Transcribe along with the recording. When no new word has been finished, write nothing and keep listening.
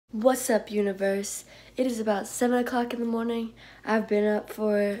What's up, universe? It is about 7 o'clock in the morning. I've been up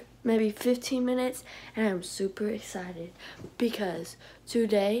for maybe 15 minutes and I'm super excited because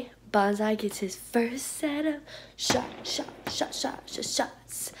today Bonsai gets his first set of shots.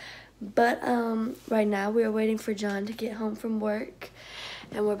 But right now we're waiting for John to get home from work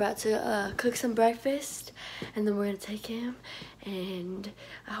and we're about to cook some breakfast and then we're gonna take him, and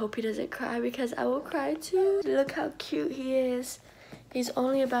I hope he doesn't cry because I will cry too. Look how cute he is. He's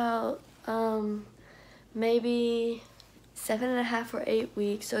only about maybe 7.5 or 8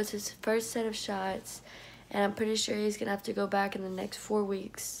 weeks, so it's his first set of shots, and I'm pretty sure he's gonna have to go back in the next 4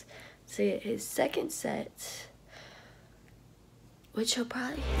 weeks to get his second set, which he'll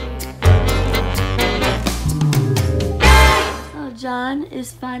probably hate. Oh, John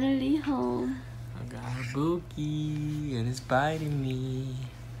is finally home. I got a bookie and it's biting me.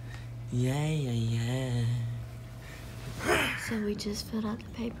 Yeah. So we just filled out the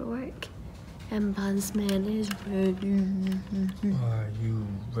paperwork, and Bonsman is ready. Are you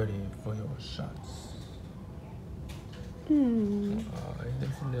ready for your shots? Oh, he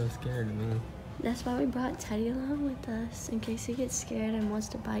looks a little scared of me. That's why we brought Teddy along with us, in case he gets scared and wants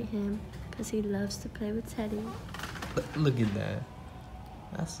to bite him, because he loves to play with Teddy. Look at that.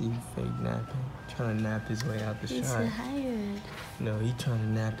 I see you fake napping. Trying to nap his way out the shot. He's tired. No, he's trying to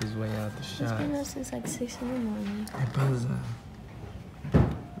nap his way out the shot. He's been up since like 6 in the morning. Hey, Bonsai.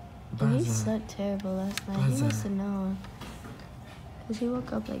 And he slept terrible last night. He must have known. Because he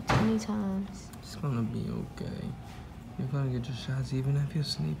woke up like 20 times. It's gonna be okay. You're gonna get your shots even if you're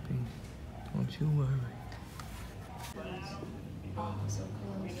sleeping. Don't you worry. Oh, so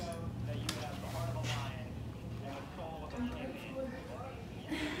close.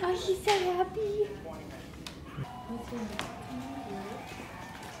 Oh, he's so happy.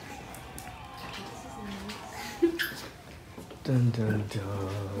 Dun dun dun.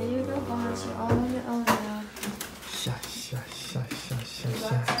 There you go, Boss. You're all on your own now. Shot. You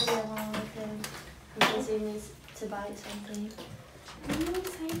got Teddy along with him because he needs to bite something. Are you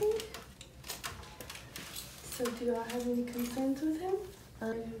excited? So do I have any concerns with him?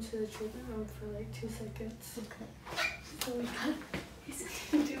 I'll bring him to the treatment room for like 2 seconds. Okay. So we got... He's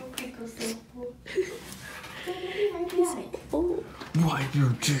gonna do a pickle sample. He's like, oh. Wipe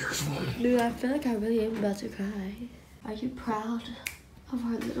your tears for me. Dude, I feel like I really am about to cry. Are you proud of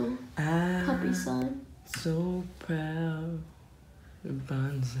our little puppy son? So proud of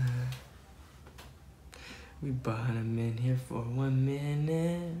Bonsai. We brought him in here for 1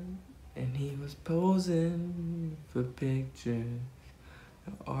 minute, and he was posing for pictures.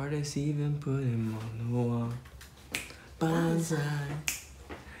 The artist even put him on the wall. Bonsai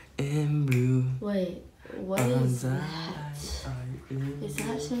in blue. Wait, what is that? Is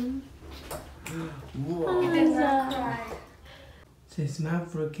that him? Whoa. Say smile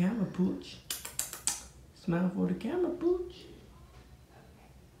for the camera, Pooch. Smile for the camera, Pooch.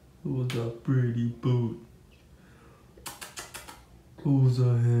 Who's a pretty Pooch? Who's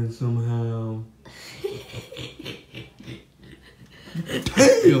a handsome hound?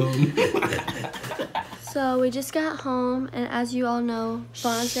 Damn! So we just got home, and as you all know,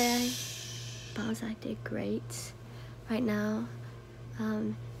 Bonsai did great. Right now,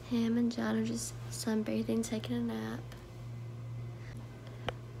 him and John are just sunbathing, taking a nap.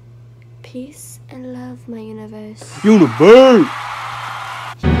 Peace and love, my universe. Universe!